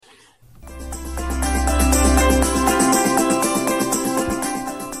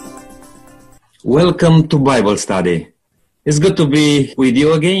Welcome to Bible Study. It's good to be with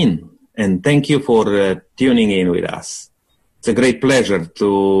you again, and thank you for tuning in with us. It's a great pleasure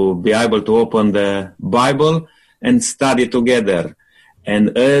to be able to open the Bible and study together.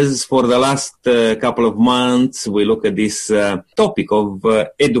 And as for the last couple of months, we look at this topic of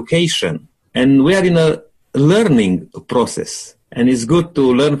education. And we are in a learning process. And it's good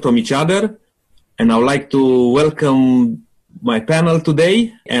to learn from each other. And I would like to welcome my panel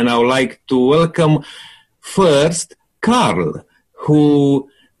today. And I would like to welcome first Carl, who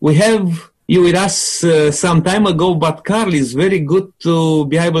we have you with us some time ago, but Carl, is very good to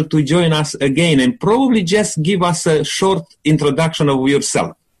be able to join us again and probably just give us a short introduction of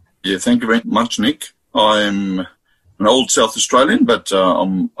yourself. Yeah, thank you very much, Nick. I'm an old South Australian, but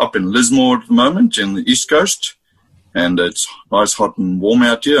I'm up in Lismore at the moment in the East Coast, and it's nice, hot and warm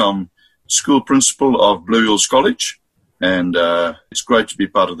out here. I'm school principal of Blue Hills College, and it's great to be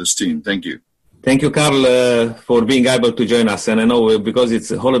part of this team. Thank you. Thank you, Carl, for being able to join us. And I know because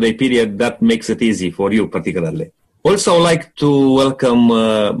it's a holiday period, that makes it easy for you particularly. Also, I'd like to welcome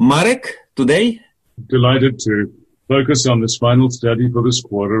Marek today. Delighted to focus on this final study for this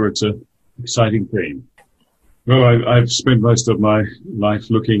quarter. It's an exciting theme. Well, I've spent most of my life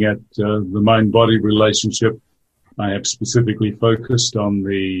looking at the mind-body relationship. I have specifically focused on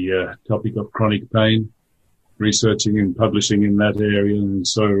the topic of chronic pain, researching and publishing in that area. And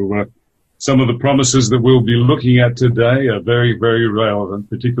so some of the promises that we'll be looking at today are very, very relevant,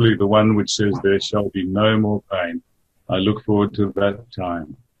 particularly the one which says there shall be no more pain. I look forward to that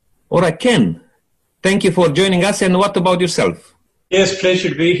time. All right, Ken, thank you for joining us. And what about yourself? Yes, pleasure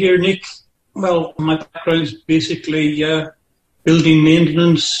to be here, Nick. Well, my background is basically building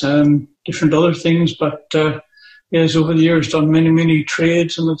maintenance, different other things, but yes, over the years done many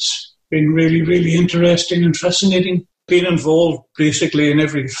trades, and it's been really, really interesting and fascinating. Been involved basically in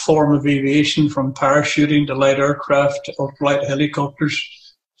every form of aviation, from parachuting to light aircraft to ultralight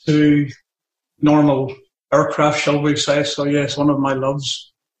helicopters to normal aircraft, shall we say. So yes, one of my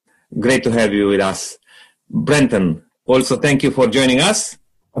loves. Great to have you with us. Brenton, also thank you for joining us.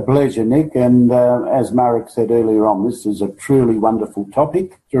 A pleasure, Nick. And as Marek said earlier on, this is a truly wonderful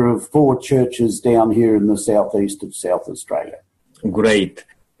topic. There are 4 churches down here in the southeast of South Australia. Great.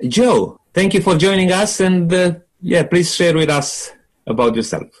 Joe, thank you for joining us, and please share with us about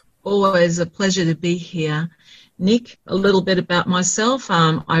yourself. Always a pleasure to be here. Nick, a little bit about myself.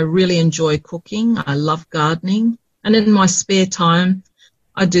 I really enjoy cooking. I love gardening. And in my spare time,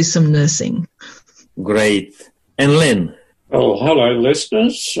 I do some nursing. Great. And Lynn? Well, hello,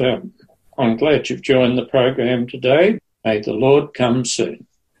 listeners. I'm glad you've joined the program today. May the Lord come soon.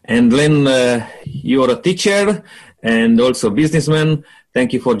 And Lynn, you're a teacher and also businessman.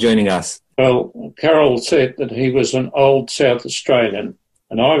 Thank you for joining us. Well, Carol said that he was an old South Australian,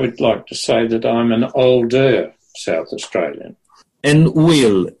 and I would like to say that I'm an older South Australian. And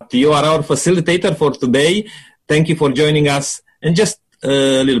Will, you are our facilitator for today. Thank you for joining us, and just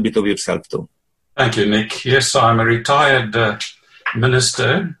a little bit of yourself too. Thank you, Nick. Yes, I'm a retired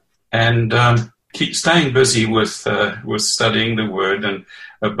minister and keep staying busy with studying the Word and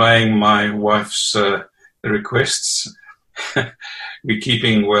obeying my wife's requests. We're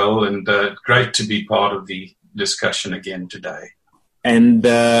keeping well, and great to be part of the discussion again today. And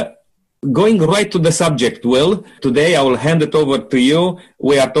going right to the subject, Will, today I will hand it over to you.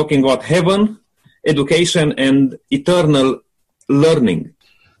 We are talking about heaven, education, and eternal learning.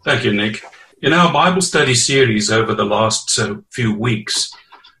 Thank you, Nick. In our Bible study series over the last few weeks,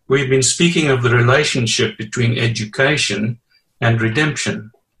 we've been speaking of the relationship between education and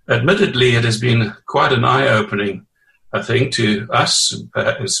redemption. Admittedly, it has been quite an eye-opening, I think, to us,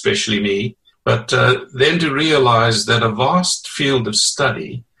 especially me, but then to realize that a vast field of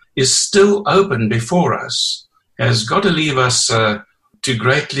study is still open before us has got to leave us to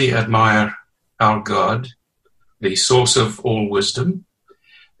greatly admire our God, the source of all wisdom.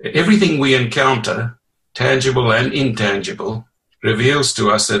 Everything we encounter, tangible and intangible, reveals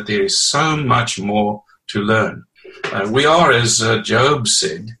to us that there is so much more to learn. We are, as Job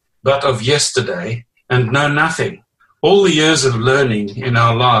said, but of yesterday and know nothing. All the years of learning in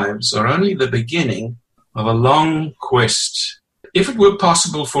our lives are only the beginning of a long quest. If it were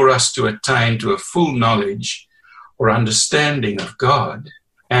possible for us to attain to a full knowledge or understanding of God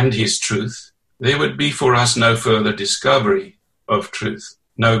and His truth, there would be for us no further discovery of truth,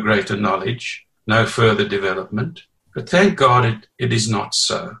 no greater knowledge, no further development. But thank God it is not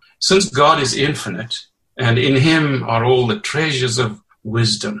so. Since God is infinite and in Him are all the treasures of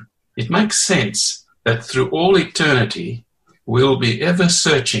wisdom, it makes sense that through all eternity we'll be ever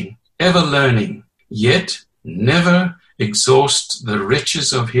searching, ever learning, yet never exhaust the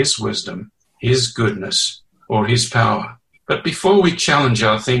riches of His wisdom his goodness, or his power. But before we challenge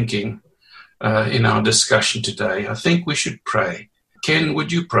our thinking in our discussion today, I think we should pray. Ken,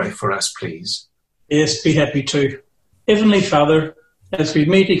 would you pray for us, please? Yes, be happy to. Heavenly Father, as we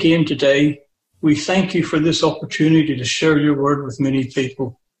meet again today, we thank you for this opportunity to share your word with many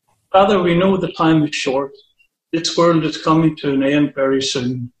people. Father, we know the time is short. This world is coming to an end very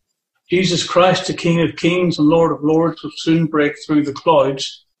soon. Jesus Christ, the King of Kings and Lord of Lords, will soon break through the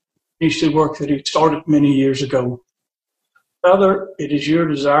clouds, finish the work that he started many years ago. Father, it is your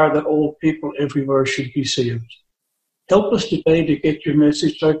desire that all people everywhere should be saved. Help us today to get your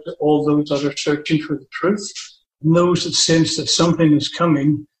message out to all those that are searching for the truth, and those that sense that something is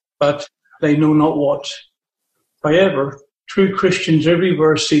coming, but they know not what. However, true Christians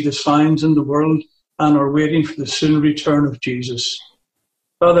everywhere see the signs in the world and are waiting for the soon return of Jesus.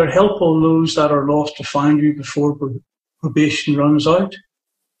 Father, help all those that are lost to find you before probation runs out.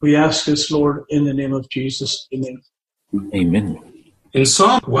 We ask this, Lord, in the name of Jesus. Amen. Amen. In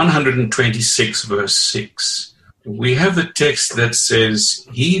Psalm 126, verse 6, we have the text that says,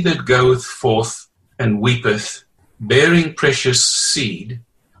 "He that goeth forth and weepeth, bearing precious seed,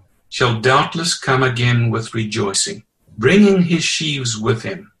 shall doubtless come again with rejoicing, bringing his sheaves with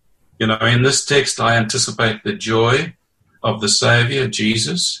him." You know, in this text, I anticipate the joy of the Savior,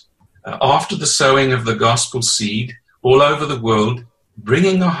 Jesus, after the sowing of the gospel seed all over the world,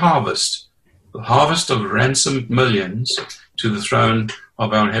 bringing a harvest, the harvest of ransomed millions, to the throne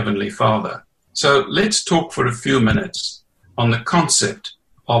of our Heavenly Father. So let's talk for a few minutes on the concept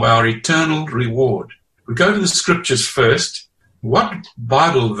of our eternal reward. We go to the scriptures first. What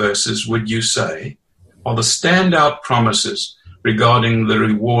Bible verses would you say are the standout promises regarding the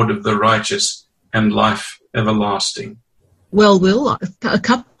reward of the righteous and life everlasting? Well, Will, a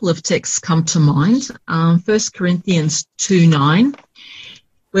couple of texts come to mind. 1 Corinthians 2:9,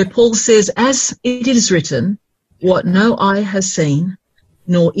 where Paul says, "As it is written, what no eye has seen,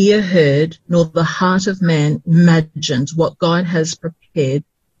 nor ear heard, nor the heart of man imagined, what God has prepared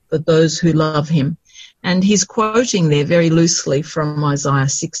for those who love him." And he's quoting there very loosely from Isaiah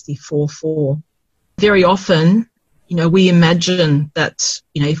 64:4. Very often, we imagine that,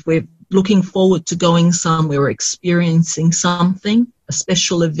 if we're looking forward to going somewhere or experiencing something, a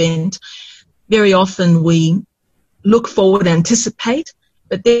special event, very often we look forward, anticipate,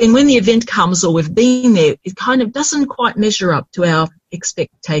 but then when the event comes or we've been there, it kind of doesn't quite measure up to our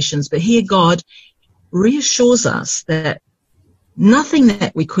expectations. But here God reassures us that nothing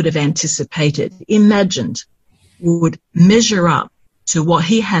that we could have anticipated, imagined, would measure up to what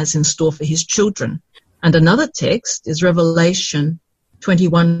he has in store for his children. And another text is Revelation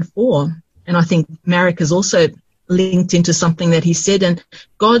 21:4. And I think Marek has also linked into something that he said, "And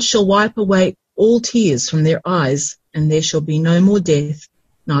God shall wipe away all tears from their eyes, and there shall be no more death,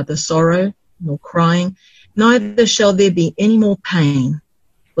 neither sorrow nor crying, neither shall there be any more pain,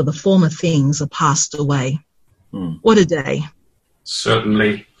 for the former things are passed away." What a day.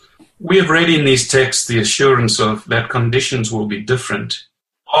 Certainly. We have read in these texts the assurance of that conditions will be different,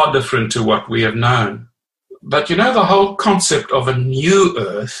 are different to what we have known. But the whole concept of a new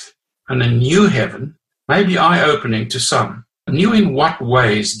earth and a new heaven may be eye-opening to some. New in what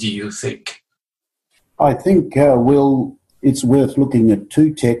ways, do you think? I think, Will, it's worth looking at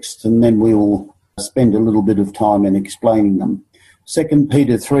two texts and then we'll spend a little bit of time in explaining them. 2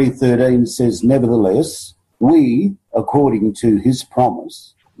 Peter 3:13 says, "Nevertheless, we, according to his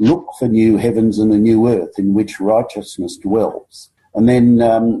promise, look for new heavens and a new earth in which righteousness dwells." And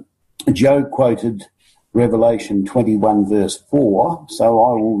then Joe quoted Revelation 21 verse 4, so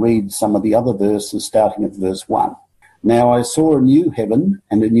I will read some of the other verses starting at verse 1. "Now I saw a new heaven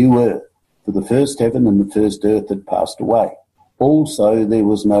and a new earth, for the first heaven and the first earth had passed away. Also there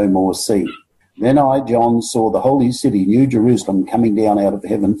was no more sea. Then I, John, saw the holy city, New Jerusalem, coming down out of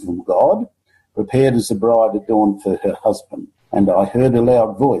heaven from God, prepared as a bride adorned for her husband. And I heard a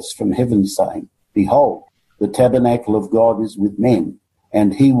loud voice from heaven saying, Behold, the tabernacle of God is with men,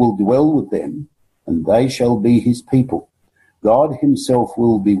 and he will dwell with them, and they shall be his people. God himself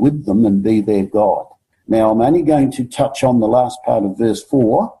will be with them and be their God." Now I'm only going to touch on the last part of verse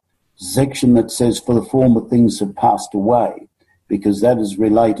 4, section that says, "For the former things have passed away," because that is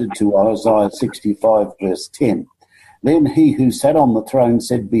related to Isaiah 65 verse 10. "Then he who sat on the throne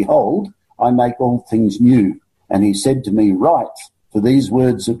said, Behold, I make all things new. And he said to me, Write, for these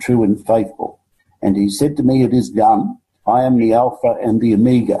words are true and faithful. And he said to me, It is done. I am the Alpha and the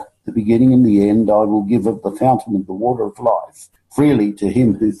Omega, the beginning and the end. I will give of the fountain of the water of life freely to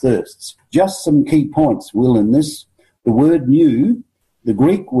him who thirsts." Just some key points, Will, in this. The word new, the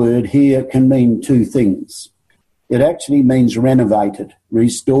Greek word here can mean two things. It actually means renovated,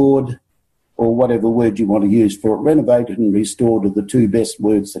 restored, or whatever word you want to use for it. Renovated and restored are the two best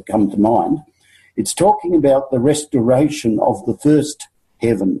words that come to mind. It's talking about the restoration of the first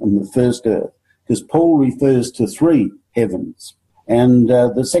heaven and the first earth, because Paul refers to three heavens. And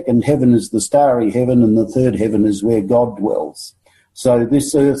the second heaven is the starry heaven, and the third heaven is where God dwells. So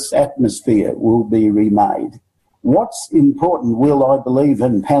this earth's atmosphere will be remade. What's important, Will, I believe,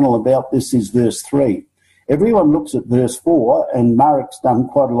 and panel about this is verse 3. Everyone looks at verse 4, and Marek's done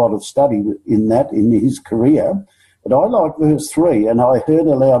quite a lot of study in that in his career. But I like verse 3, and I heard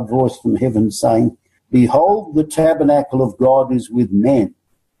a loud voice from heaven saying, "Behold, the tabernacle of God is with men,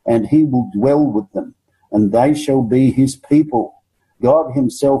 and he will dwell with them, and they shall be his people. God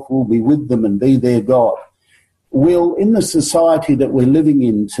himself will be with them and be their God." Will, in the society that we're living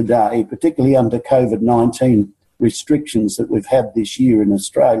in today, particularly under COVID-19 restrictions that we've had this year in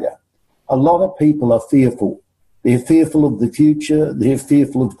Australia, a lot of people are fearful. They're fearful of the future. They're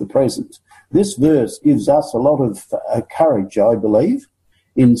fearful of the present. This verse gives us a lot of courage, I believe,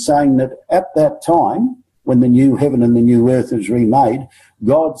 in saying that at that time, when the new heaven and the new earth is remade,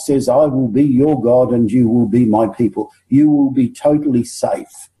 God says, "I will be your God and you will be my people." You will be totally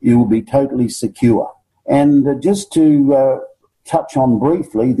safe. You will be totally secure. And just to touch on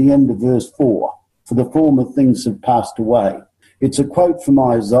briefly the end of verse 4, "For the former things have passed away." It's a quote from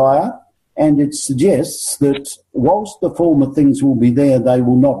Isaiah, and it suggests that whilst the former things will be there, they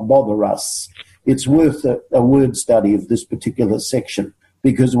will not bother us. It's worth a word study of this particular section,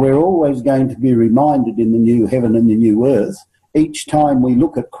 because we're always going to be reminded in the new heaven and the new earth, each time we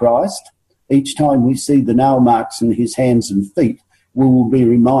look at Christ, each time we see the nail marks in his hands and feet, we will be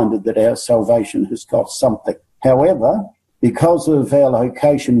reminded that our salvation has cost something. However, because of our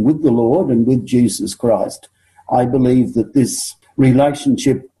location with the Lord and with Jesus Christ, I believe that this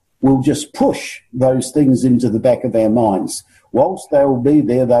relationship will just push those things into the back of our minds. Whilst they will be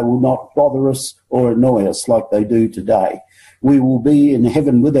there, they will not bother us or annoy us like they do today. We will be in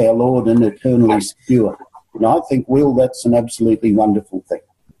heaven with our Lord and eternally secure. And I think, Will, that's an absolutely wonderful thing.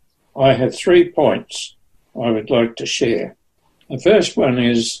 I have 3 points I would like to share. The first one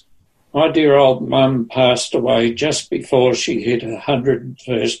is, my dear old mum passed away just before she hit her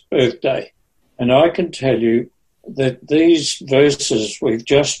 101st birthday. And I can tell you that these verses we've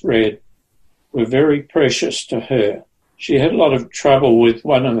just read were very precious to her. She had a lot of trouble with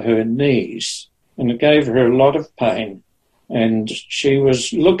one of her knees, and it gave her a lot of pain. And she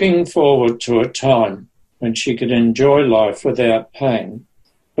was looking forward to a time when she could enjoy life without pain.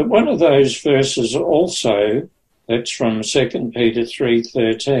 But one of those verses also, that's from 2 Peter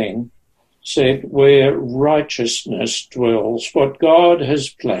 3:13, said, "Where righteousness dwells," what God has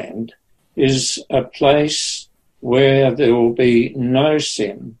planned is a place where there will be no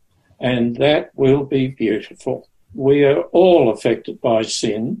sin, and that will be beautiful. We are all affected by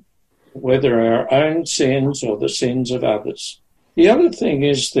sin, whether our own sins or the sins of others. The other thing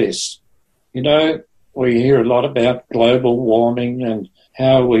is this. You know, we hear a lot about global warming and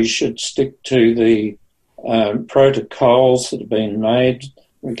how we should stick to the protocols that have been made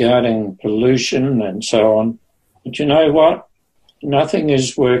regarding pollution and so on. But you know what? Nothing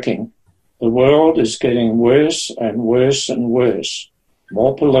is working. The world is getting worse and worse and worse.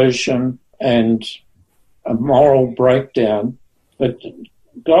 More pollution and a moral breakdown. But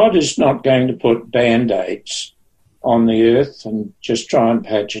God is not going to put Band-Aids on the earth and just try and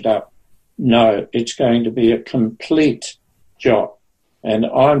patch it up. No, it's going to be a complete job. And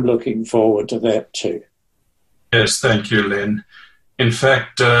I'm looking forward to that too. Yes, thank you, Len. In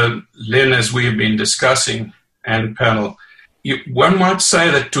fact, Len, as we've been discussing, and panel, one might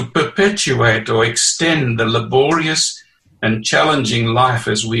say that to perpetuate or extend the laborious and challenging life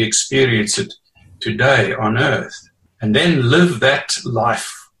as we experience it today on earth, and then live that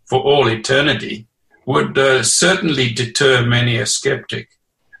life for all eternity, would certainly deter many a skeptic.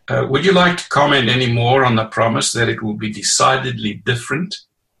 Would you like to comment any more on the promise that it will be decidedly different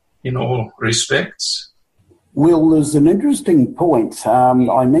in all respects? Will, there's an interesting point.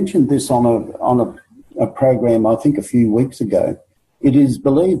 I mentioned this on a program, I think, a few weeks ago. It is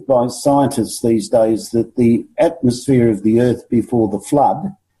believed by scientists these days that the atmosphere of the Earth before the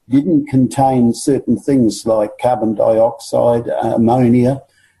flood didn't contain certain things like carbon dioxide, ammonia,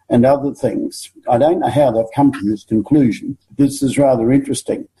 and other things. I don't know how they've come to this conclusion. This is rather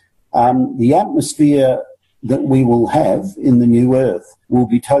interesting. The atmosphere that we will have in the new Earth will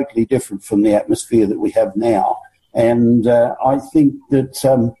be totally different from the atmosphere that we have now. And I think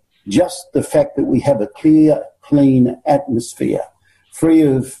that just the fact that we have a clear, clean atmosphere, free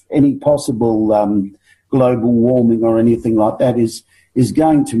of any possible global warming or anything like that, is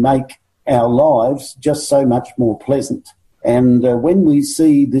going to make our lives just so much more pleasant. And when we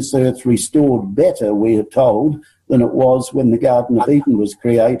see this earth restored better, we are told, than it was when the Garden of Eden was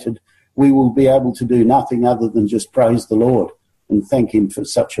created, we will be able to do nothing other than just praise the Lord and thank him for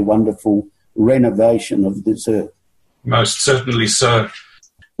such a wonderful renovation of this earth. Most certainly so.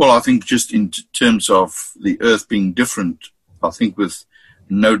 Well, I think just in terms of the earth being different, I think with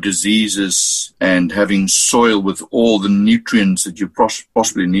no diseases and having soil with all the nutrients that you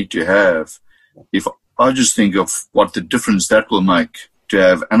possibly need to have, if I just think of what the difference that will make to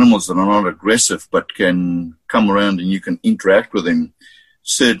have animals that are not aggressive but can come around and you can interact with them,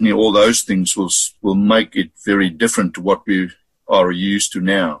 certainly all those things will make it very different to what we are used to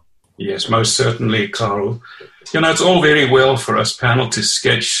now. Yes, most certainly, Carl. You know, it's all very well for us panel to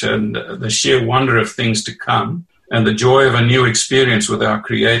sketch and the sheer wonder of things to come and the joy of a new experience with our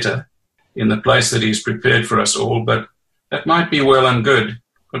Creator in the place that He's prepared for us all, but that might be well and good.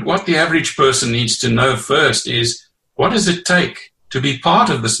 But what the average person needs to know first is, what does it take to be part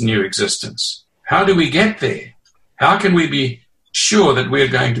of this new existence? How do we get there? How can we be sure that we're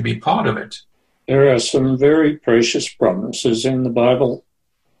going to be part of it? There are some very precious promises in the Bible,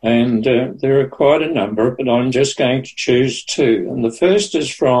 and there are quite a number, but I'm just going to choose two. And the first is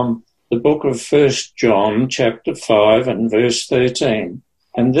from the book of 1 John, chapter 5 and verse 13.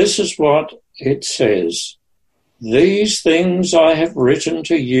 And this is what it says: "These things I have written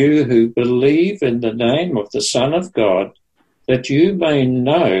to you who believe in the name of the Son of God, that you may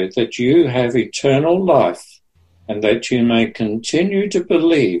know that you have eternal life, and that you may continue to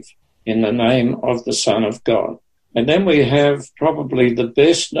believe in the name of the Son of God." And then we have probably the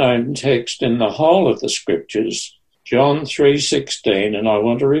best known text in the whole of the Scriptures, John 3:16, and I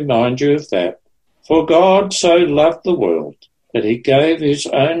want to remind you of that. "For God so loved the world that he gave his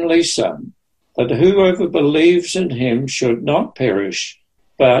only Son, that whoever believes in him should not perish,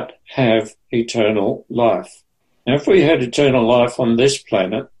 but have eternal life." Now, if we had eternal life on this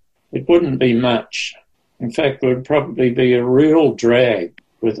planet, it wouldn't be much. In fact, it would probably be a real drag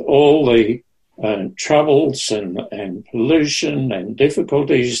with all the troubles and pollution and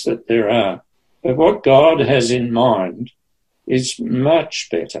difficulties that there are. But what God has in mind is much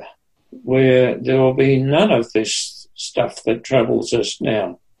better, where there will be none of this stuff that troubles us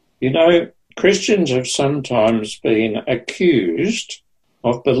now. You know, Christians have sometimes been accused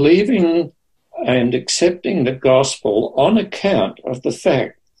of believing and accepting the gospel on account of the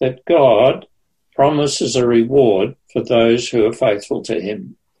fact that God promises a reward for those who are faithful to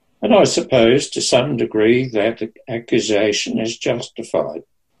him. And I suppose to some degree that accusation is justified.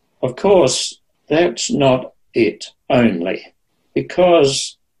 Of course, that's not it only,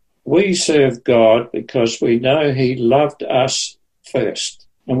 because we serve God because we know he loved us first,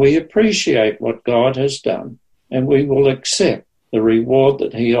 and we appreciate what God has done, and we will accept the reward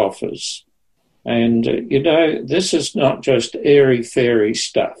that he offers. And, you know, this is not just airy-fairy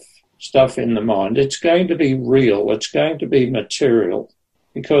stuff in the mind. It's going to be real. It's going to be material.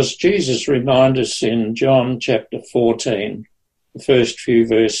 Because Jesus reminds us in John chapter 14, the first few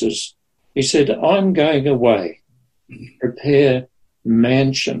verses, he said, "I'm going away, prepare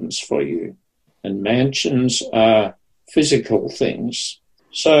mansions for you." And mansions are physical things.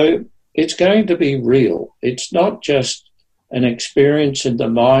 So it's going to be real. It's not just an experience in the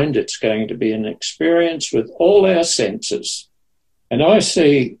mind. It's going to be an experience with all our senses. And I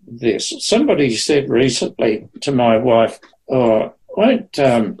see this. Somebody said recently to my wife, "Oh, won't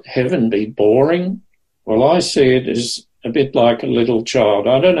heaven be boring?" Well, I see it as a bit like a little child.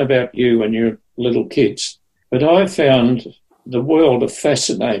 I don't know about you when you're little kids, but I found the world a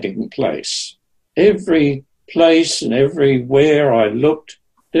fascinating place. Every place and everywhere I looked,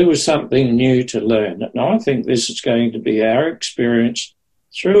 there was something new to learn. And I think this is going to be our experience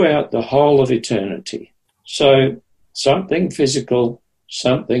throughout the whole of eternity. So something physical,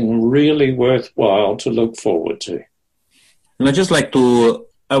 something really worthwhile to look forward to. And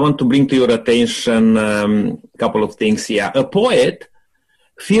I want to bring to your attention a couple of things here. A poet,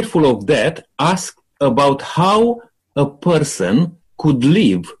 fearful of death, asked about how a person could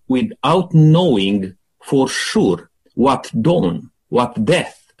live without knowing for sure what dawn, what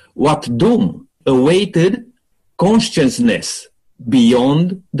death, what doom awaited consciousness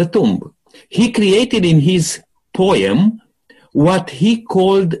beyond the tomb. He created in his poem what he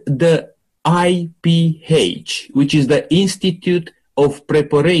called the IPH, which is the Institute of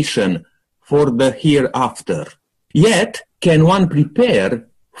Preparation for the Hereafter. Yet, can one prepare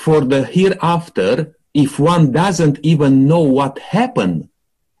for the hereafter if one doesn't even know what happened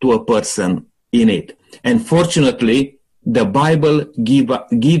to a person in it? And fortunately, the Bible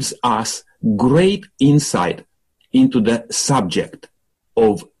gives us great insight into the subject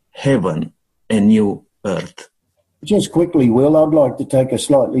of heaven and new earth. Just quickly, Will, I'd like to take a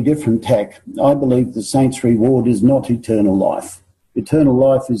slightly different tack. I believe the saints' reward is not eternal life. Eternal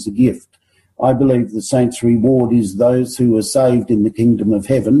life is a gift. I believe the saints' reward is those who are saved in the kingdom of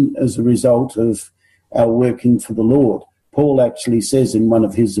heaven as a result of our working for the Lord. Paul actually says in one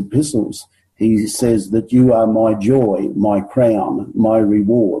of his epistles, he says that you are my joy, my crown, my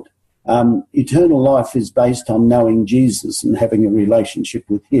reward. Eternal life is based on knowing Jesus and having a relationship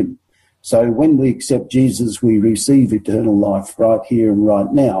with him. So when we accept Jesus, we receive eternal life right here and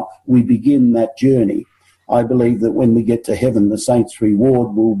right now. We begin that journey. I believe that when we get to heaven, the saints'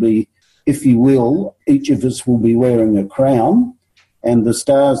 reward will be, if you will, each of us will be wearing a crown, and the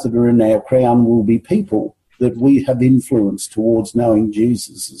stars that are in our crown will be people that we have influenced towards knowing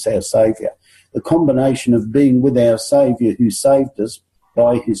Jesus as our Saviour. The combination of being with our Saviour who saved us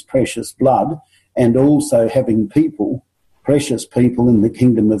by his precious blood, and also having people, precious people in the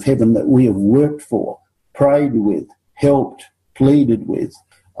kingdom of heaven that we have worked for, prayed with, helped, pleaded with.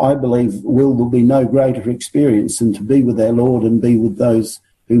 I believe there'll be no greater experience than to be with our Lord and be with those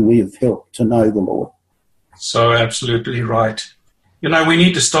who we have helped to know the Lord. So absolutely right. You know, we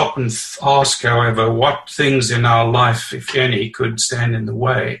need to stop and ask, however, what things in our life, if any, could stand in the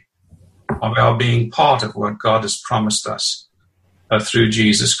way of our being part of what God has promised us through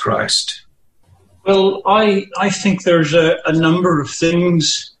Jesus Christ. Well, I think there's a number of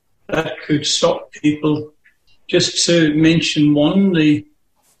things that could stop people. Just to mention one, the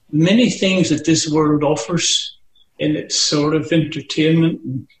many things that this world offers in its sort of entertainment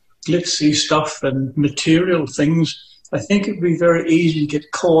and glitzy stuff and material things, I think it'd be very easy to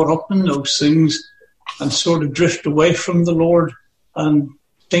get caught up in those things and sort of drift away from the Lord and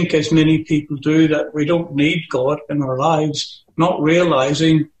think, as many people do, that we don't need God in our lives, not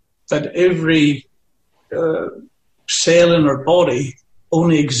realizing that every cell in our body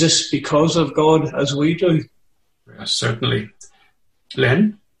only exists because of God, as we do. Yes, certainly.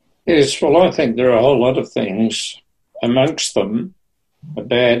 Len? Yes, well, I think there are a whole lot of things. Amongst them are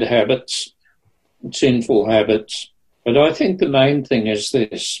bad habits, sinful habits. But I think the main thing is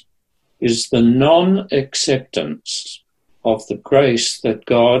this, is the non-acceptance of the grace that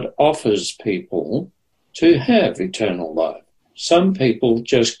God offers people to have eternal life. Some people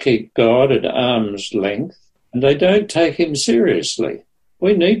just keep God at arm's length and they don't take him seriously.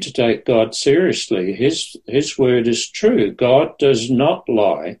 We need to take God seriously. His word is true. God does not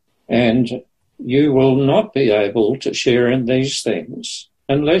lie, and you will not be able to share in these things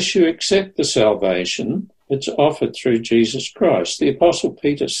unless you accept the salvation that's offered through Jesus Christ. The Apostle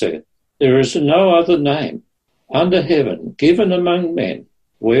Peter said, there is no other name under heaven given among men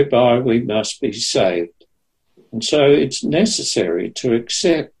whereby we must be saved. And so it's necessary to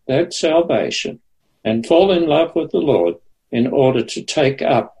accept that salvation and fall in love with the Lord in order to take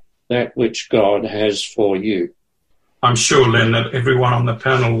up that which God has for you. I'm sure, Len, that everyone on the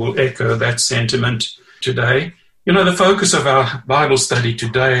panel will echo that sentiment today. You know, the focus of our Bible study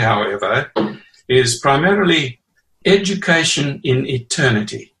today, however, is primarily education in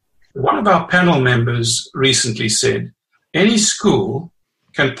eternity. One of our panel members recently said, any school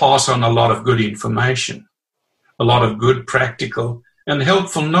can pass on a lot of good information, a lot of good practical and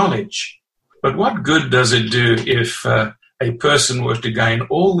helpful knowledge. But what good does it do if a person were to gain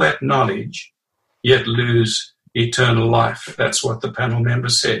all that knowledge, yet lose eternal life? That's what the panel member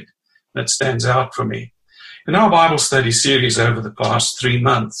said. That stands out for me. In our Bible study series over the past 3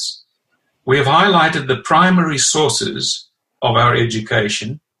 months, we have highlighted the primary sources of our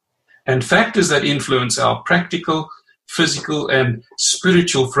education and factors that influence our practical, physical, and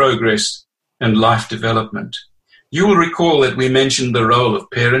spiritual progress and life development. You will recall that we mentioned the role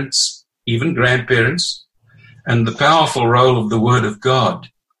of parents, even grandparents, and the powerful role of the Word of God,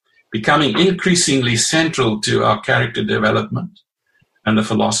 becoming increasingly central to our character development and the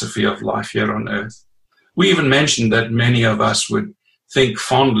philosophy of life here on earth. We even mentioned that many of us would think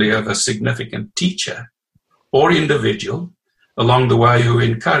fondly of a significant teacher or individual along the way who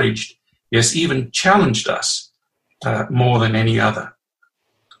encouraged, yes, even challenged us more than any other.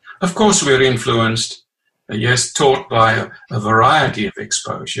 Of course, we're influenced, yes, taught by a variety of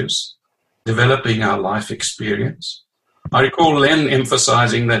exposures, developing our life experience. I recall Len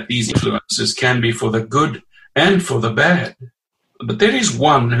emphasizing that these influences can be for the good and for the bad. But there is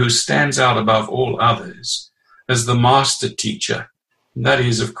one who stands out above all others as the master teacher. And that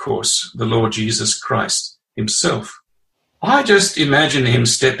is, of course, the Lord Jesus Christ himself. I just imagine him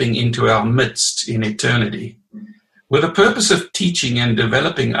stepping into our midst in eternity with the purpose of teaching and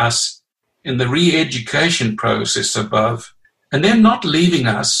developing us in the re-education process above, and then not leaving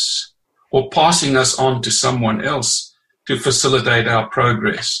us or passing us on to someone else to facilitate our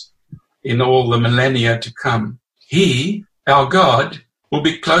progress in all the millennia to come. He, our God, will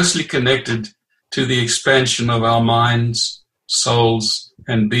be closely connected to the expansion of our minds, souls,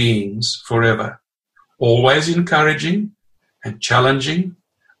 and beings forever, always encouraging and challenging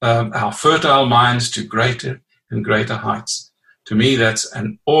our fertile minds to greater and greater heights. To me, that's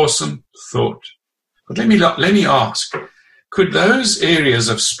an awesome thought. But let me ask, could those areas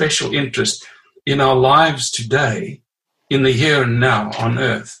of special interest in our lives today, in the here and now on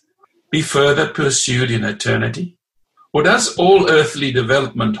earth, be further pursued in eternity? Or does all earthly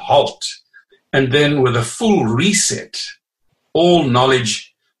development halt, and then with a full reset, all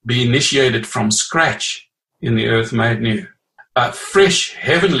knowledge be initiated from scratch in the earth made new? A fresh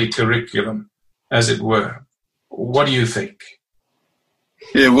heavenly curriculum, as it were. What do you think?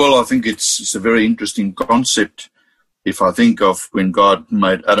 Yeah, well, I think it's a very interesting concept. If I think of when God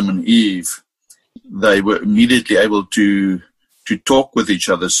made Adam and Eve, they were immediately able to talk with each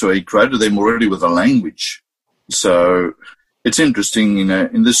other. So he created them already with a language. So it's interesting,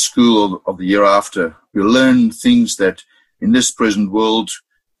 in this school of the year after, we learn things that in this present world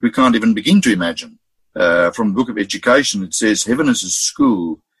we can't even begin to imagine. From the book of Education, it says, heaven is a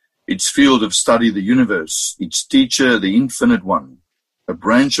school, its field of study the universe, its teacher the infinite one. A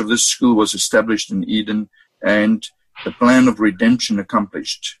branch of this school was established in Eden, and the plan of redemption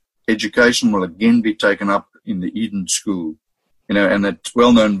accomplished. Education will again be taken up in the Eden school. And that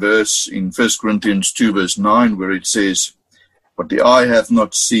well-known verse in 1 Corinthians 2 verse 9, where it says, "But the eye hath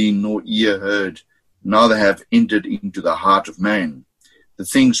not seen, nor ear heard, neither have entered into the heart of man, the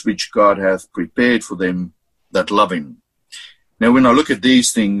things which God hath prepared for them that love him." Now, when I look at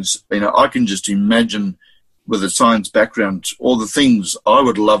these things, I can just imagine, with a science background, all the things I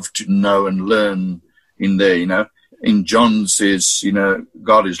would love to know and learn in there, In John says,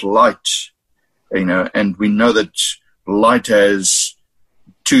 God is light, and we know that light has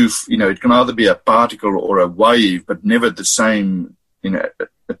two, it can either be a particle or a wave, but never the same,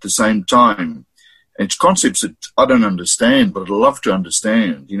 at the same time. And it's concepts that I don't understand, but I'd love to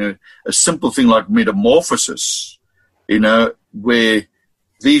understand, a simple thing like metamorphosis, where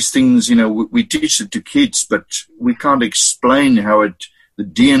these things, we teach it to kids, but we can't explain how the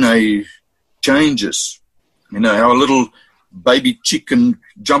DNA changes. How a little baby chick can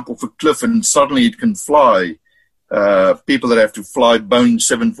jump off a cliff and suddenly it can fly. People that have to fly Boeing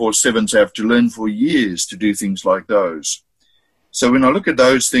 747s have to learn for years to do things like those. So when I look at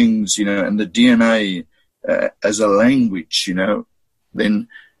those things, and the DNA as a language, then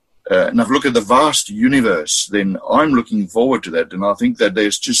and I've looked at the vast universe, then I'm looking forward to that. And I think that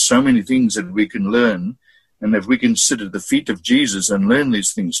there's just so many things that we can learn. And if we can sit at the feet of Jesus and learn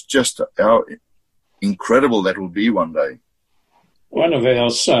these things, just how incredible that will be one day. One of our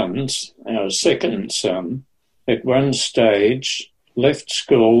sons, our second son, at one stage left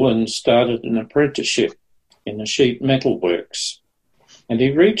school and started an apprenticeship in the sheet metal works. And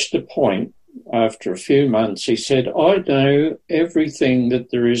he reached a point, after a few months, he said, "I know everything that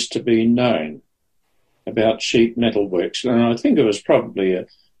there is to be known about sheet metal works." And I think it was probably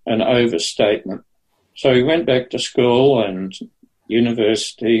an overstatement. So he went back to school and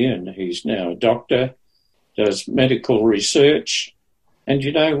university, and he's now a doctor, does medical research. And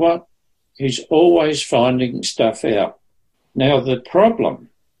you know what? He's always finding stuff out. Now, the problem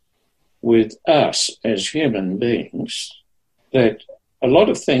with us as human beings, that a lot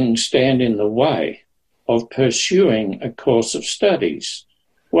of things stand in the way of pursuing a course of studies.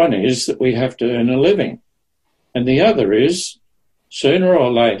 One is that we have to earn a living. And the other is, sooner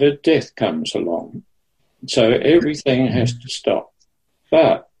or later, death comes along. So everything has to stop.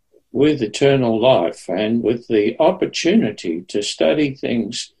 But with eternal life and with the opportunity to study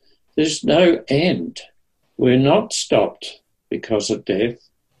things, there's no end. We're not stopped because of death.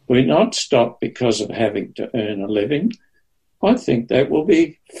 We're not stopped because of having to earn a living. I think that will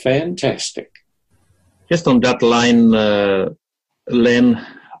be fantastic. Just on that line, Len,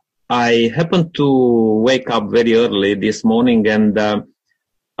 I happened to wake up very early this morning, and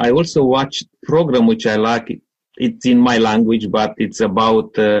I also watched a program which I like. It's in my language, but it's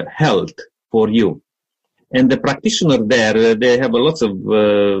about health for you. And the practitioner there, they have lots of,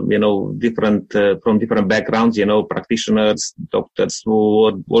 different, from different backgrounds, practitioners, doctors,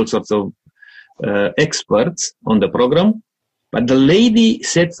 all sorts of experts on the program. But the lady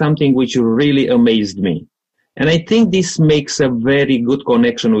said something which really amazed me. And I think this makes a very good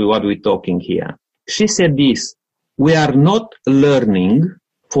connection with what we're talking here. She said this: we are not learning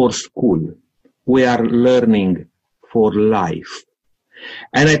for school. We are learning for life.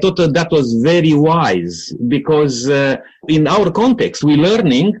 And I thought that was very wise, because in our context, we're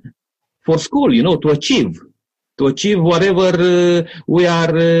learning for school, to achieve whatever we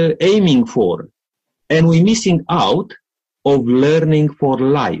are aiming for. and we're missing out of learning for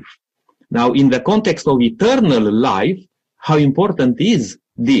life. Now, in the context of eternal life, how important is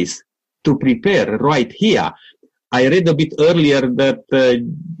this to prepare right here? I read a bit earlier that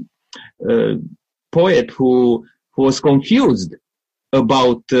poet who was confused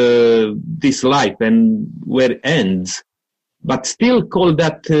about this life and where it ends, but still called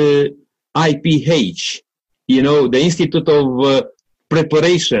that IPH, the Institute of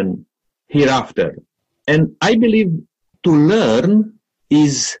Preparation Hereafter. And I believe to learn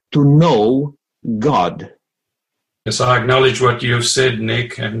is to know God. Yes, I acknowledge what you have said,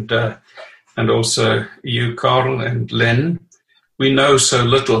 Nick, and also you, Carl, and Len. We know so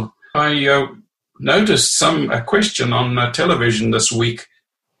little. I noticed a question on television this week.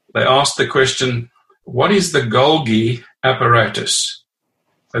 They asked the question, what is the Golgi apparatus?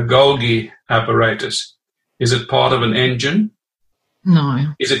 A Golgi apparatus. Is it part of an engine?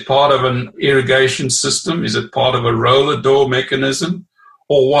 No. Is it part of an irrigation system? Is it part of a roller door mechanism?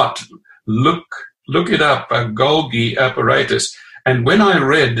 Or what? Look it up, a Golgi apparatus. And when I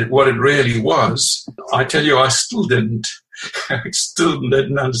read what it really was, I tell you, I still didn't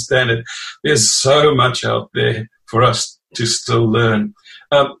understand it. There's so much out there for us to still learn.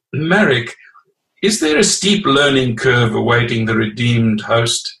 Marek, is there a steep learning curve awaiting the redeemed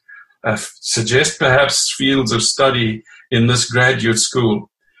host? Suggest perhaps fields of study in this graduate school.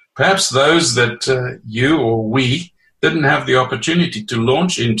 Perhaps those that you or we didn't have the opportunity to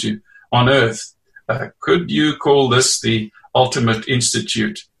launch into on Earth. Could you call this the ultimate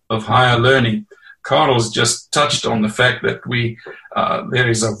institute of higher learning? Carl's just touched on the fact that there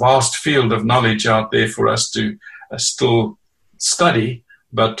is a vast field of knowledge out there for us to still study.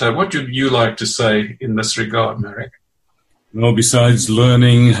 But what would you like to say in this regard, Marek? Well, besides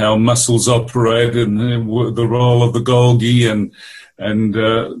learning how muscles operate and the role of the Golgi and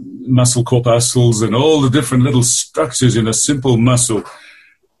muscle corpuscles and all the different little structures in a simple muscle,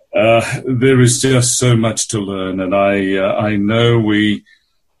 there is just so much to learn. And I know we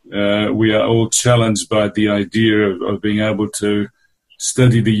are all challenged by the idea of being able to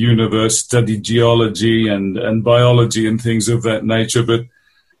study the universe, study geology and biology and things of that nature. But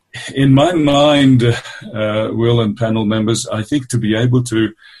in my mind, Will and panel members, I think to be able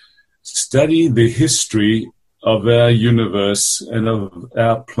to study the history of our universe and of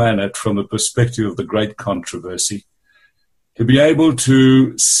our planet from the perspective of the great controversy, to be able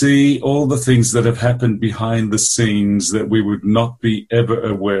to see all the things that have happened behind the scenes that we would not be ever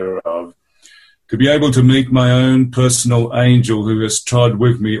aware of, to be able to meet my own personal angel who has trod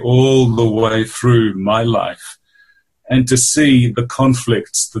with me all the way through my life, and to see the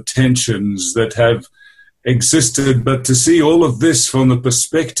conflicts, the tensions that have existed, but to see all of this from the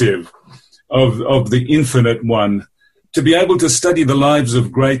perspective of the infinite one, to be able to study the lives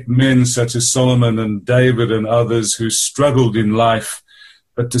of great men such as Solomon and David and others who struggled in life,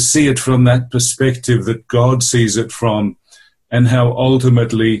 but to see it from that perspective that God sees it from, and how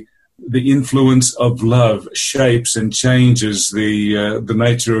ultimately the influence of love shapes and changes the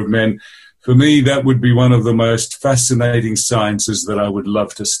nature of men. For me, that would be one of the most fascinating sciences that I would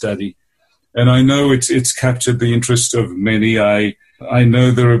love to study. And I know it's captured the interest of many. I know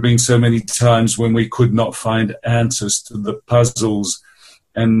there have been so many times when we could not find answers to the puzzles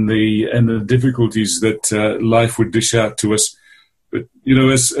and the difficulties that life would dish out to us. But,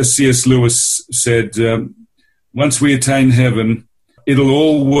 as C.S. Lewis said, once we attain heaven, it'll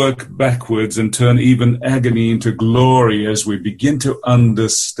all work backwards and turn even agony into glory as we begin to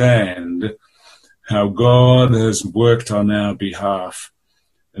understand how God has worked on our behalf.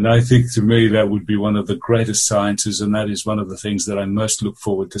 And I think to me that would be one of the greatest sciences, and that is one of the things that I most look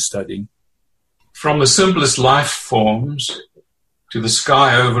forward to studying. From the simplest life forms to the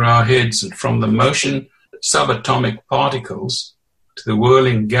sky over our heads, and from the motion subatomic particles to the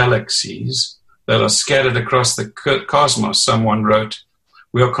whirling galaxies that are scattered across the cosmos, someone wrote,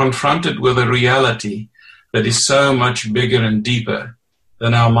 we are confronted with a reality that is so much bigger and deeper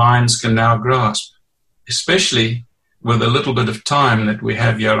than our minds can now grasp, especially with a little bit of time that we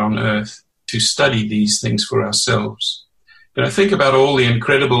have here on Earth to study these things for ourselves. Think about all the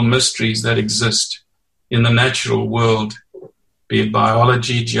incredible mysteries that exist in the natural world, be it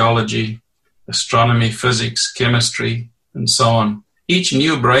biology, geology, astronomy, physics, chemistry, and so on. Each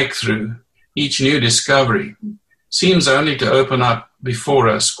new breakthrough, each new discovery seems only to open up before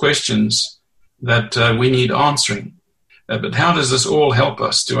us questions that we need answering. But how does this all help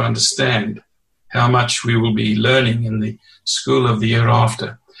us to understand how much we will be learning in the school of the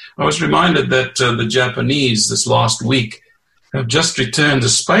hereafter? I was reminded that the Japanese this last week have just returned a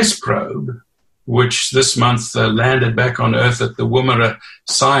space probe which this month landed back on Earth at the Woomera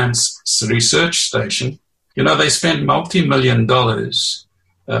Science Research Station. You know, they spent multi-million dollars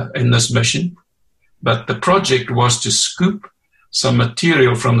in this mission, but the project was to scoop some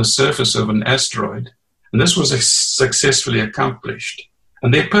material from the surface of an asteroid, and this was successfully accomplished.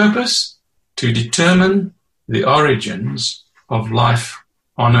 And their purpose? To determine the origins of life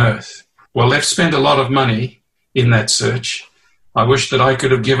on Earth. Well, they've spent a lot of money in that search. I wish that I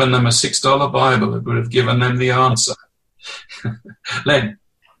could have given them a $6 Bible. It would have given them the answer. Len?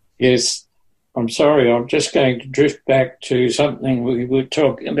 Yes, I'm sorry. I'm just going to drift back to something we were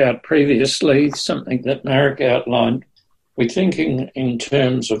talking about previously, something that Marek outlined. We're thinking in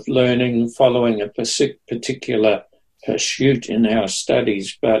terms of learning, following a particular pursuit in our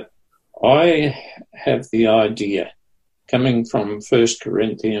studies, but I have the idea, coming from 1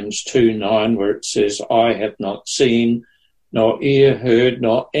 Corinthians 2:9, where it says, I have not seen, nor ear heard,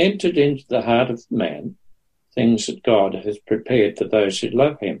 nor entered into the heart of man, things that God has prepared for those who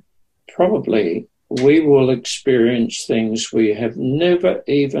love him. Probably we will experience things we have never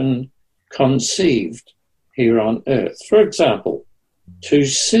even conceived here on earth. For example, to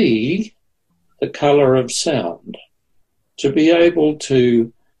see the colour of sound, to be able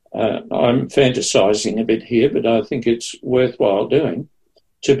to, I'm fantasising a bit here, but I think it's worthwhile doing,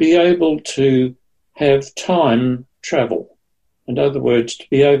 to be able to have time travel. In other words, to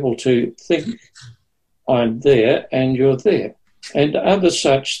be able to think, I'm there and you're there, and other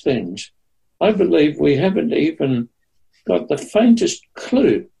such things. I believe we haven't even got the faintest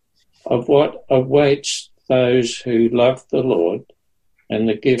clue of what awaits those who love the Lord and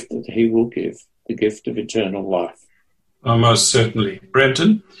the gift that he will give, the gift of eternal life. Oh, most certainly.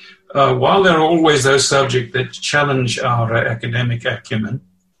 Brenton, while there are always those subjects that challenge our academic acumen,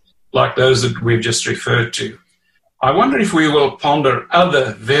 like those that we've just referred to, I wonder if we will ponder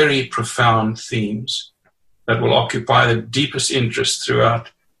other very profound themes that will occupy the deepest interest throughout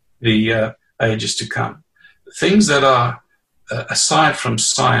the ages to come. Things that are aside from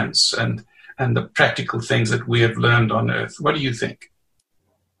science and the practical things that we have learned on earth. What do you think?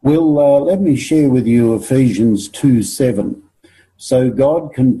 Well, let me share with you Ephesians 2:7. So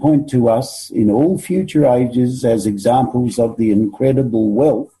God can point to us in all future ages as examples of the incredible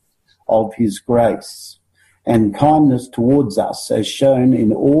wealth of his grace and kindness towards us, as shown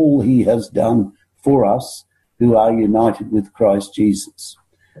in all he has done for us who are united with Christ Jesus.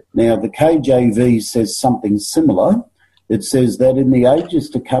 Now, the KJV says something similar. It says that in the ages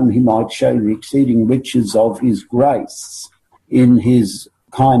to come he might show the exceeding riches of his grace in his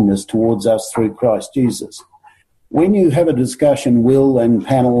kindness towards us through Christ Jesus. When you have a discussion, Will and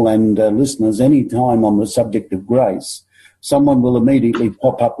panel and listeners, any time on the subject of grace, someone will immediately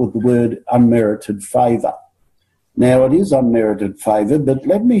pop up with the word unmerited favour. Now, it is unmerited favour, but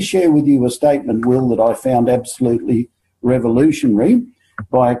let me share with you a statement, Will, that I found absolutely revolutionary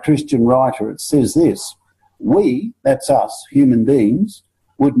by a Christian writer. It says this: we, that's us, human beings,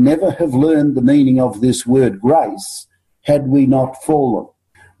 would never have learned the meaning of this word grace had we not fallen.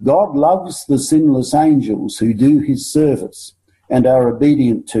 God loves the sinless angels who do his service and are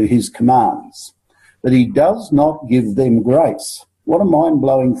obedient to his commands, but he does not give them grace. What a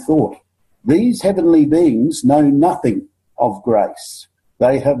mind-blowing thought. These heavenly beings know nothing of grace.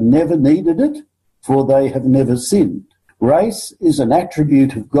 They have never needed it, for they have never sinned. Grace is an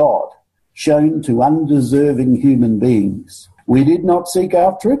attribute of God, shown to undeserving human beings. We did not seek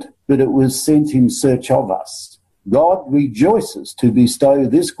after it, but it was sent in search of us. God rejoices to bestow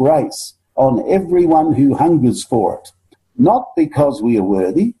this grace on everyone who hungers for it, not because we are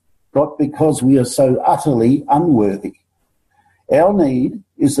worthy, but because we are so utterly unworthy. Our need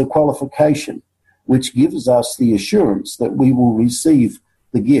is the qualification which gives us the assurance that we will receive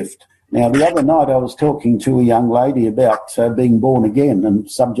the gift. Now, the other night I was talking to a young lady about being born again and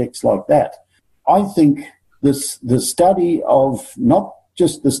subjects like that. I think the study of, not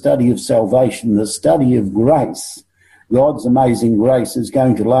just the study of salvation, the study of grace, God's amazing grace, is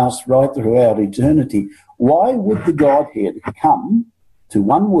going to last right throughout eternity. Why would the Godhead come to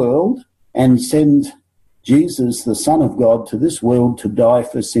one world and send Jesus, the Son of God, to this world to die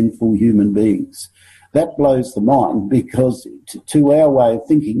for sinful human beings? That blows the mind, because to our way of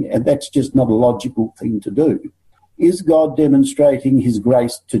thinking, and that's just not a logical thing to do. Is God demonstrating his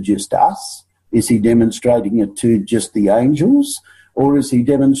grace to just us? Is he demonstrating it to just the angels? Or is he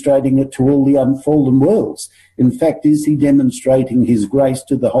demonstrating it to all the unfallen worlds? In fact, is he demonstrating his grace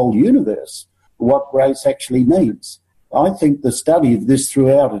to the whole universe? What grace actually means? I think the study of this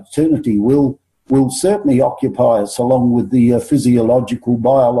throughout eternity will certainly occupy us, along with the physiological,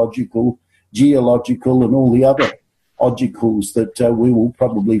 biological, geological and all the other logicals that we will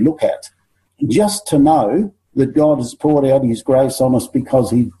probably look at. just to know that God has poured out his grace on us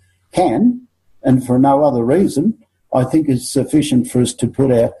because he can, and for no other reason, I think is sufficient for us to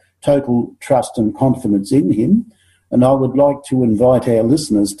put our total trust and confidence in him. And I would like to invite our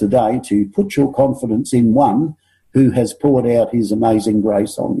listeners today to put your confidence in one who has poured out his amazing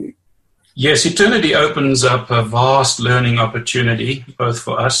grace on you. Yes, eternity opens up a vast learning opportunity, both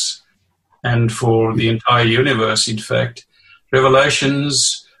for us and for the entire universe, in fact.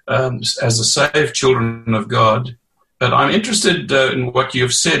 Revelations as the saved children of God. But I'm interested in what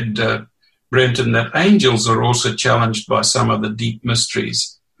you've said, Brenton, that angels are also challenged by some of the deep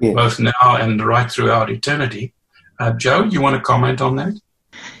mysteries, yes, both now and right throughout eternity. Joe, you want to comment on that?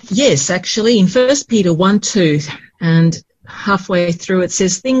 Yes, actually, in 1 Peter 1:2, and halfway through it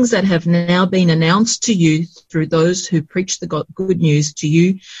says, things that have now been announced to you through those who preach the good news to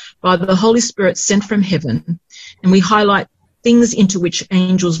you by the Holy Spirit sent from heaven. And we highlight things into which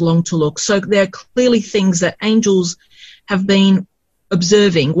angels long to look. So there are clearly things that angels have been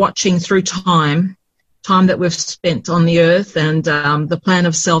observing, watching through time that we've spent on the earth, and the plan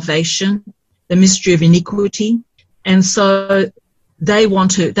of salvation, the mystery of iniquity. And so they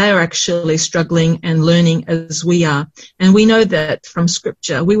are actually struggling and learning as we are. And we know that from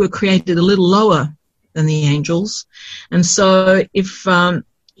Scripture, we were created a little lower than the angels. And so if,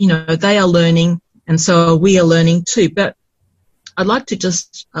 they are learning, and so we are learning too. But I'd like to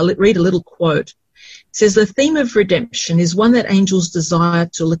just read a little quote. It says, the theme of redemption is one that angels desire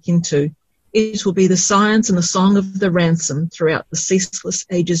to look into. It will be the science and the song of the ransom throughout the ceaseless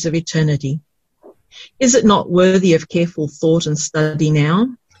ages of eternity. Is it not worthy of careful thought and study now?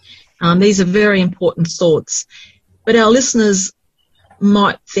 These are very important thoughts. But our listeners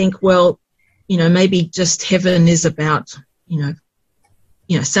might think, well, maybe just heaven is about,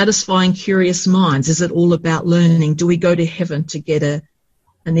 satisfying curious minds. Is it all about learning? Do we go to heaven to get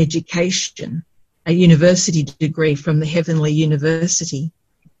an education, a university degree from the heavenly university?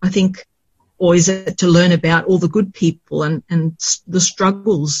 I think, or is it to learn about all the good people and the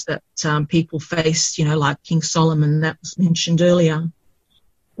struggles that people faced, like King Solomon, that was mentioned earlier?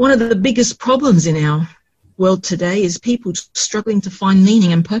 One of the biggest problems in our world today is people struggling to find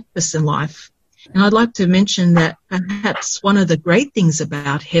meaning and purpose in life. And I'd like to mention that perhaps one of the great things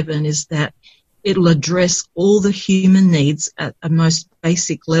about heaven is that it'll address all the human needs at a most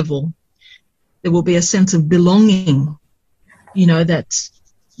basic level. There will be a sense of belonging, that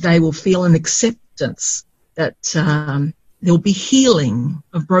they will feel an acceptance, that there will be healing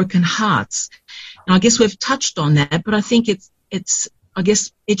of broken hearts. And I guess we've touched on that, but I think I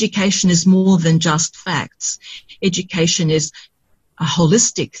guess education is more than just facts. Education is a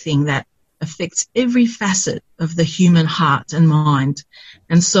holistic thing that affects every facet of the human heart and mind.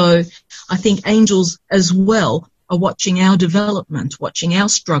 And so I think angels as well are watching our development, watching our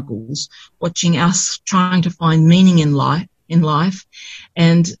struggles, watching us trying to find meaning in life,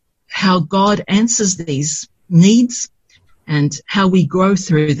 and how God answers these needs and how we grow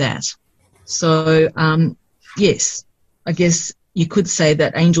through that. So, yes, I guess you could say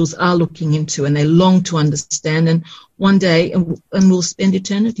that angels are looking into and they long to understand, and one day, and we'll spend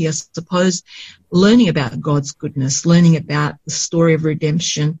eternity, I suppose, learning about God's goodness, learning about the story of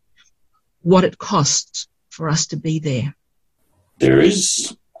redemption, what it costs for us to be there. There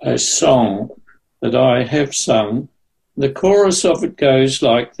is a song that I have sung. The chorus of it goes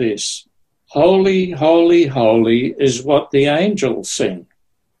like this: holy, holy, holy is what the angels sing,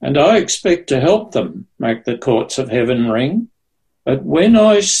 and I expect to help them make the courts of heaven ring. But when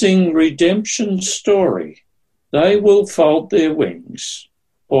I sing redemption's story, they will fold their wings,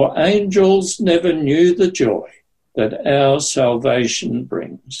 for angels never knew the joy that our salvation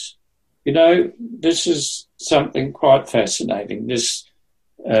brings. This is something quite fascinating. This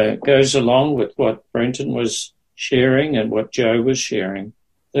goes along with what Brenton was sharing and what Joe was sharing,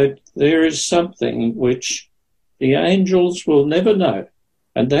 that there is something which the angels will never know,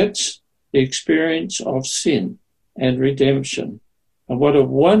 and that's the experience of sin and redemption. And what a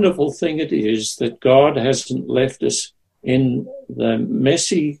wonderful thing it is that God hasn't left us in the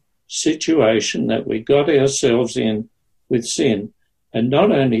messy situation that we got ourselves in with sin. And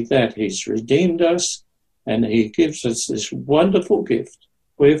not only that, he's redeemed us and he gives us this wonderful gift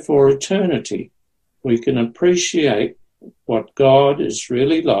where for eternity we can appreciate what God is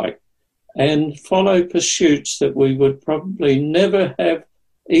really like and follow pursuits that we would probably never have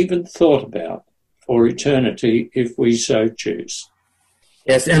even thought about for eternity if we so choose.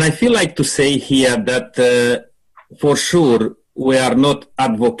 Yes, and I feel like to say here that for sure we are not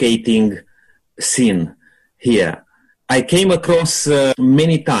advocating sin here. I came across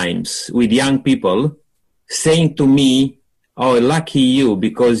many times with young people saying to me, oh, lucky you,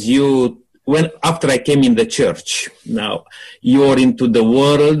 because you after I came in the church, now you're into the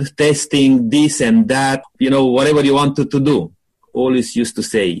world, testing this and that, whatever you wanted to do. Always used to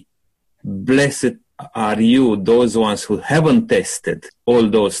say, blessed are you, those ones who haven't tested all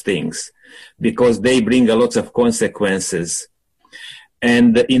those things, because they bring a lot of consequences.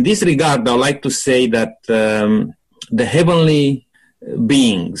 And in this regard, I'd like to say that the heavenly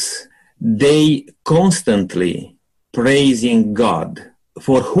beings, they constantly praising God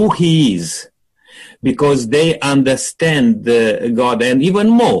for who He is, because they understand God, and even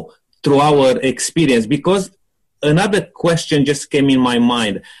more through our experience. Because another question just came in my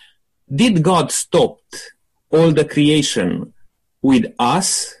mind. Did God stop all the creation with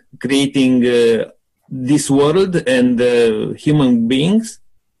us, creating this world and human beings?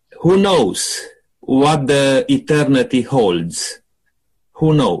 Who knows what the eternity holds?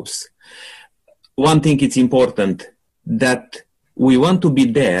 Who knows? One thing is important, that we want to be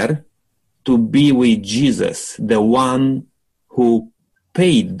there to be with Jesus, the one who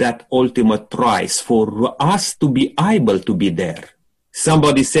paid that ultimate price for us to be able to be there.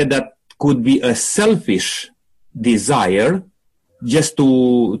 Somebody said that could be a selfish desire just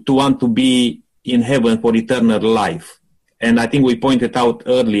to want to be in heaven for eternal life. And I think we pointed out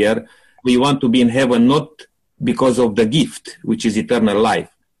earlier, we want to be in heaven not because of the gift, which is eternal life,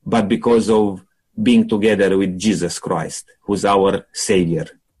 but because of being together with Jesus Christ, who's our Savior.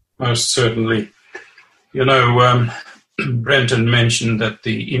 Most certainly. Brenton mentioned that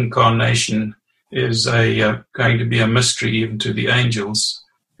the incarnation is going to be a mystery even to the angels.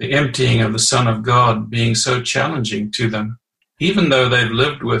 The emptying of the Son of God being so challenging to them, even though they've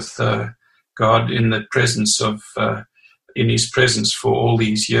lived with God in the presence of, in His presence for all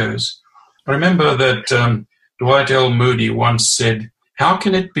these years. I remember that Dwight L. Moody once said, "How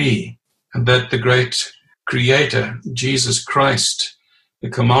can it be that the great Creator, Jesus Christ, the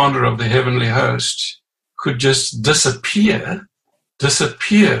commander of the heavenly host, could just disappear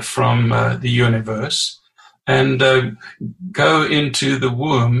from the universe and go into the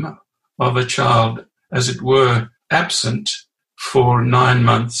womb of a child, as it were, absent for 9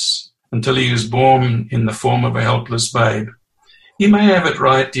 months until he was born in the form of a helpless babe?" He may have it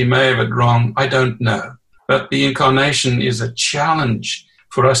right, he may have it wrong, I don't know. But the incarnation is a challenge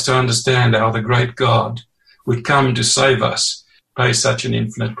for us to understand how the great God would come to save us, pay such an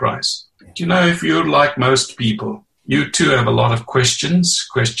infinite price. Do you know, if you're like most people, you too have a lot of questions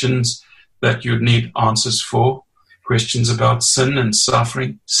that you'd need answers for, questions about sin and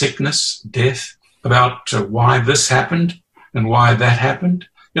suffering, sickness, death, about why this happened and why that happened.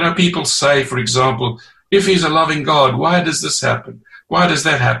 People say, for example, if He's a loving God, why does this happen? Why does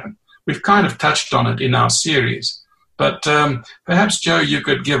that happen? We've kind of touched on it in our series. But perhaps, Joe, you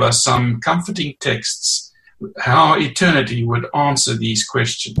could give us some comforting texts, how eternity would answer these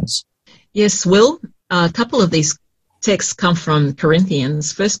questions. Yes, Will. A couple of these texts come from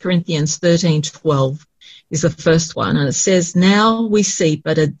Corinthians. 1 Corinthians 13:12 is the first one, and it says, "Now we see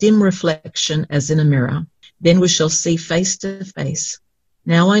but a dim reflection as in a mirror. Then we shall see face to face.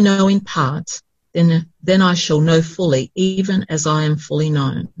 Now I know in part, then I shall know fully, even as I am fully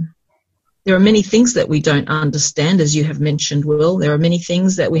known." There are many things that we don't understand, as you have mentioned, Will. There are many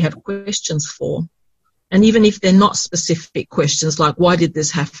things that we have questions for. And even if they're not specific questions like, why did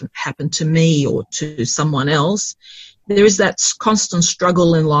this happen to me or to someone else, there is that constant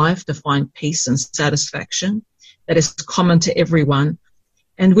struggle in life to find peace and satisfaction that is common to everyone.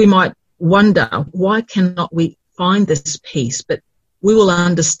 And we might wonder, why cannot we find this peace? But we will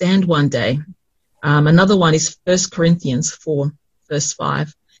understand one day. Another one is 1 Corinthians 4, verse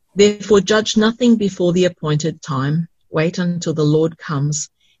 5. "Therefore judge nothing before the appointed time. Wait until the Lord comes.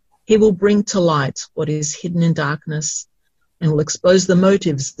 He will bring to light what is hidden in darkness and will expose the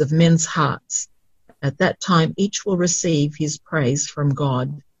motives of men's hearts. At that time, each will receive his praise from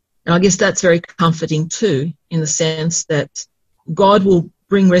God." And I guess that's very comforting too, in the sense that God will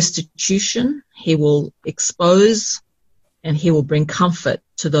bring restitution, He will expose, and He will bring comfort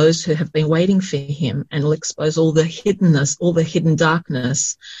to those who have been waiting for Him, and will expose all the hiddenness, all the hidden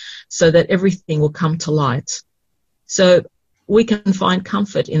darkness, so that everything will come to light. So we can find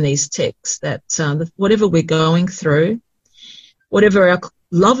comfort in these texts that whatever we're going through, whatever our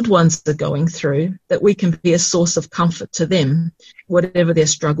loved ones are going through, that we can be a source of comfort to them, whatever their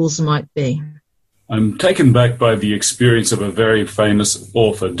struggles might be. I'm taken back by the experience of a very famous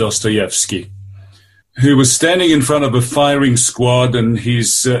author, Dostoevsky, who was standing in front of a firing squad, and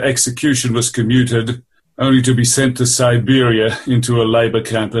his execution was commuted, only to be sent to Siberia into a labor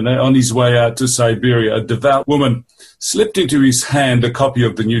camp. And on his way out to Siberia, a devout woman slipped into his hand a copy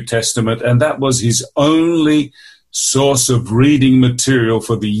of the New Testament, and that was his only source of reading material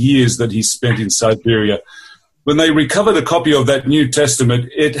for the years that he spent in Siberia. When they recovered a copy of that New Testament,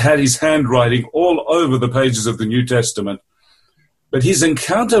 it had his handwriting all over the pages of the New Testament. But his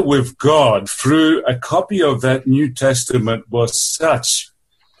encounter with God through a copy of that New Testament was such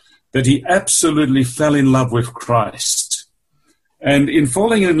that he absolutely fell in love with Christ. And in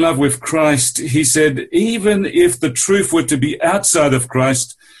falling in love with Christ, he said, even if the truth were to be outside of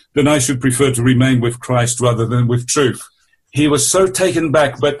Christ, then I should prefer to remain with Christ rather than with truth. He was so taken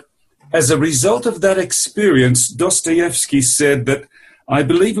back. But as a result of that experience, Dostoevsky said that, I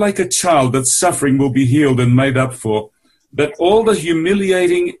believe like a child that suffering will be healed and made up for, that all the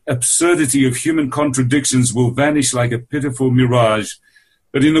humiliating absurdity of human contradictions will vanish like a pitiful mirage.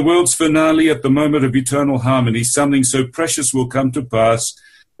 But in the world's finale, at the moment of eternal harmony, something so precious will come to pass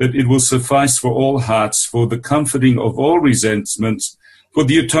that it will suffice for all hearts, for the comforting of all resentments, for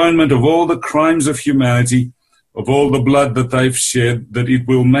the atonement of all the crimes of humanity, of all the blood that they've shed, that it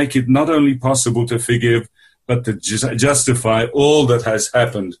will make it not only possible to forgive, but to justify all that has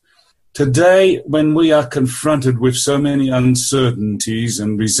happened. Today, when we are confronted with so many uncertainties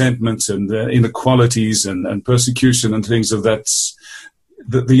and resentments and inequalities and persecution and things of that,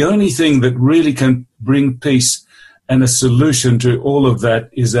 the only thing that really can bring peace and a solution to all of that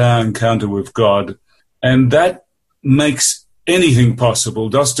is our encounter with God. And that makes anything possible.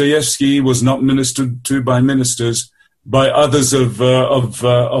 Dostoevsky was not ministered to by ministers, by others of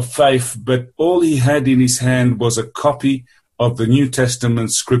faith, but all he had in his hand was a copy of the New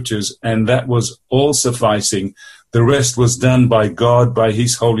Testament scriptures, and that was all sufficing. The rest was done by God, by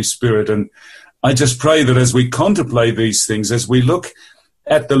his Holy Spirit. And I just pray that as we contemplate these things, as we look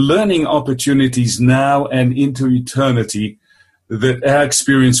at the learning opportunities now and into eternity, that our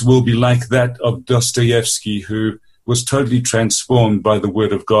experience will be like that of Dostoevsky, who was totally transformed by the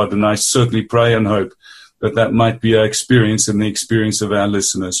Word of God. And I certainly pray and hope that that might be our experience and the experience of our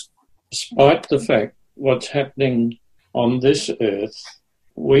listeners. Despite the fact what's happening on this earth,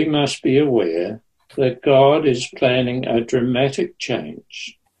 we must be aware that God is planning a dramatic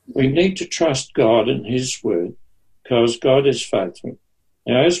change. We need to trust God and his word because God is faithful.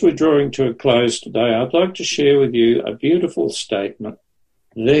 Now, as we're drawing to a close today, I'd like to share with you a beautiful statement.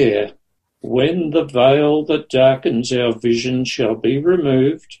 There, when the veil that darkens our vision shall be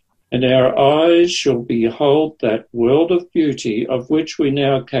removed, and our eyes shall behold that world of beauty of which we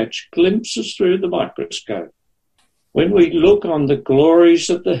now catch glimpses through the microscope. When we look on the glories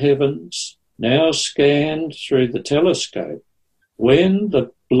of the heavens, now scanned through the telescope, when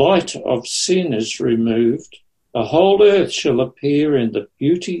the blight of sin is removed, the whole earth shall appear in the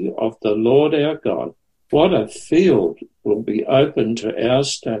beauty of the Lord our God. What a field will be open to our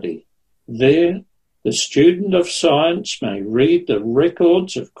study. There, the student of science may read the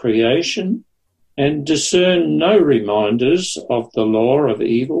records of creation and discern no reminders of the law of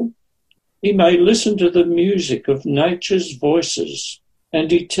evil. He may listen to the music of nature's voices and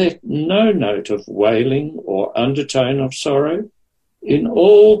detect no note of wailing or undertone of sorrow. In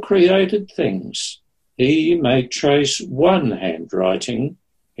all created things, he may trace one handwriting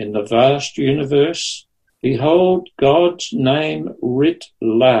in the vast universe. Behold God's name writ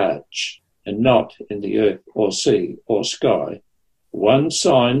large, and not in the earth or sea or sky, one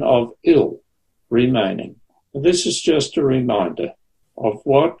sign of ill remaining. This is just a reminder of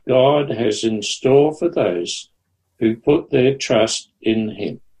what God has in store for those who put their trust in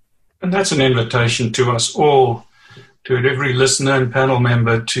him. And that's an invitation to us all, to every listener and panel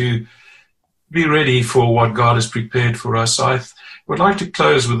member, to be ready for what God has prepared for us. I would like to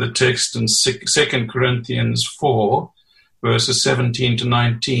close with a text in 2 Corinthians 4, verses 17 to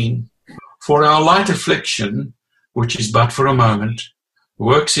 19. For our light affliction, which is but for a moment,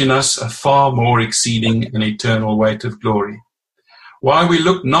 works in us a far more exceeding and eternal weight of glory. Why we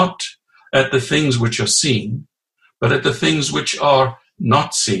look not at the things which are seen, but at the things which are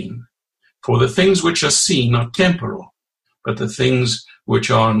not seen. For the things which are seen are temporal, but the things which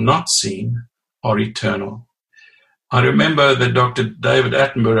are not seen are eternal. I remember that Dr. David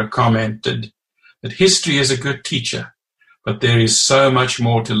Attenborough commented that history is a good teacher, but there is so much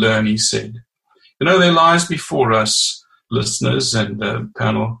more to learn, he said. You know, there lies before us, listeners and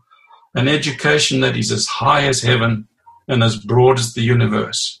panel, an education that is as high as heaven and as broad as the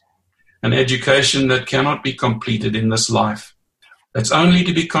universe, an education that cannot be completed in this life, that's only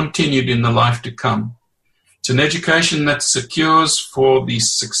to be continued in the life to come. It's an education that secures for the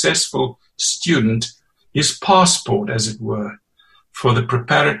successful student his passport, as it were, for the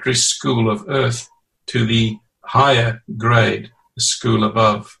preparatory school of earth to the higher grade, the school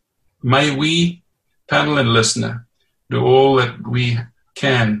above. May we, panel and listener, do all that we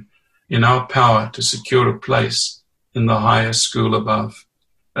can in our power to secure a place in the highest school above.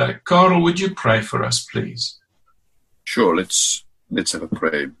 Carl, would you pray for us, please? Sure, let's have a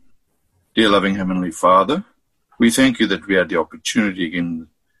prayer. Dear loving Heavenly Father, we thank you that we had the opportunity again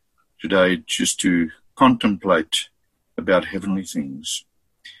today just to contemplate about heavenly things.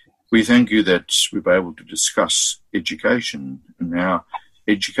 We thank you that we'll be able to discuss education, and how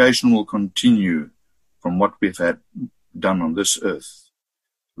education will continue from what we've had done on this earth.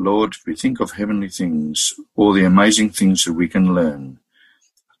 Lord, we think of heavenly things, all the amazing things that we can learn,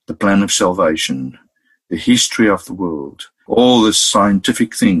 the plan of salvation, the history of the world, all the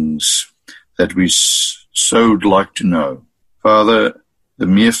scientific things that we so would like to know. Father, the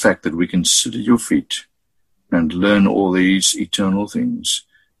mere fact that we can sit at your feet and learn all these eternal things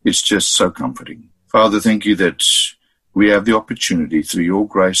is just so comforting. Father, thank you that we have the opportunity through your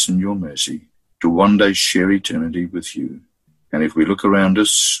grace and your mercy to one day share eternity with you. And if we look around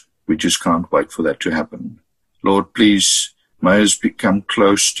us, we just can't wait for that to happen. Lord, please, may us become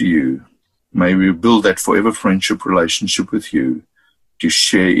close to you. May we build that forever friendship relationship with you, to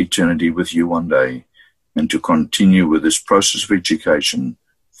share eternity with you one day, and to continue with this process of education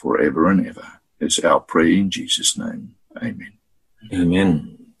forever and ever. It's our prayer in Jesus' name. Amen.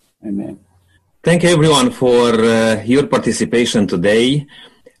 Amen. Amen. Thank you, everyone, for your participation today.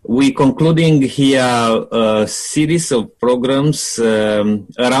 We're concluding here a series of programs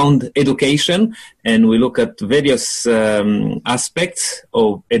around education, and we look at various aspects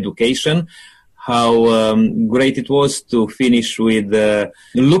of education, how great it was to finish with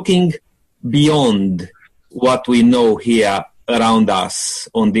looking beyond what we know here around us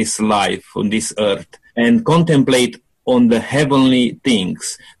on this life, on this earth, and contemplate on the heavenly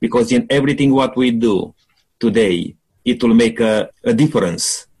things, because in everything what we do today, it will make a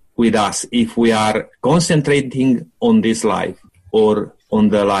difference with us if we are concentrating on this life or on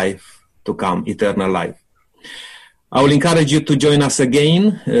the life to come, eternal life. I will encourage you to join us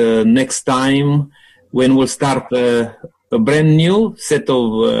again next time, when we'll start a brand new set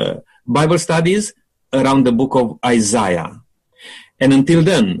of Bible studies around the book of Isaiah. And until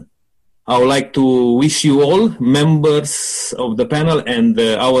then, I would like to wish you all, members of the panel and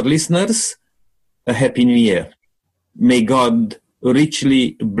our listeners, a Happy New Year. May God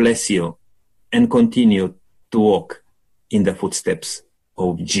richly bless you and continue to walk in the footsteps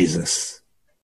of Jesus.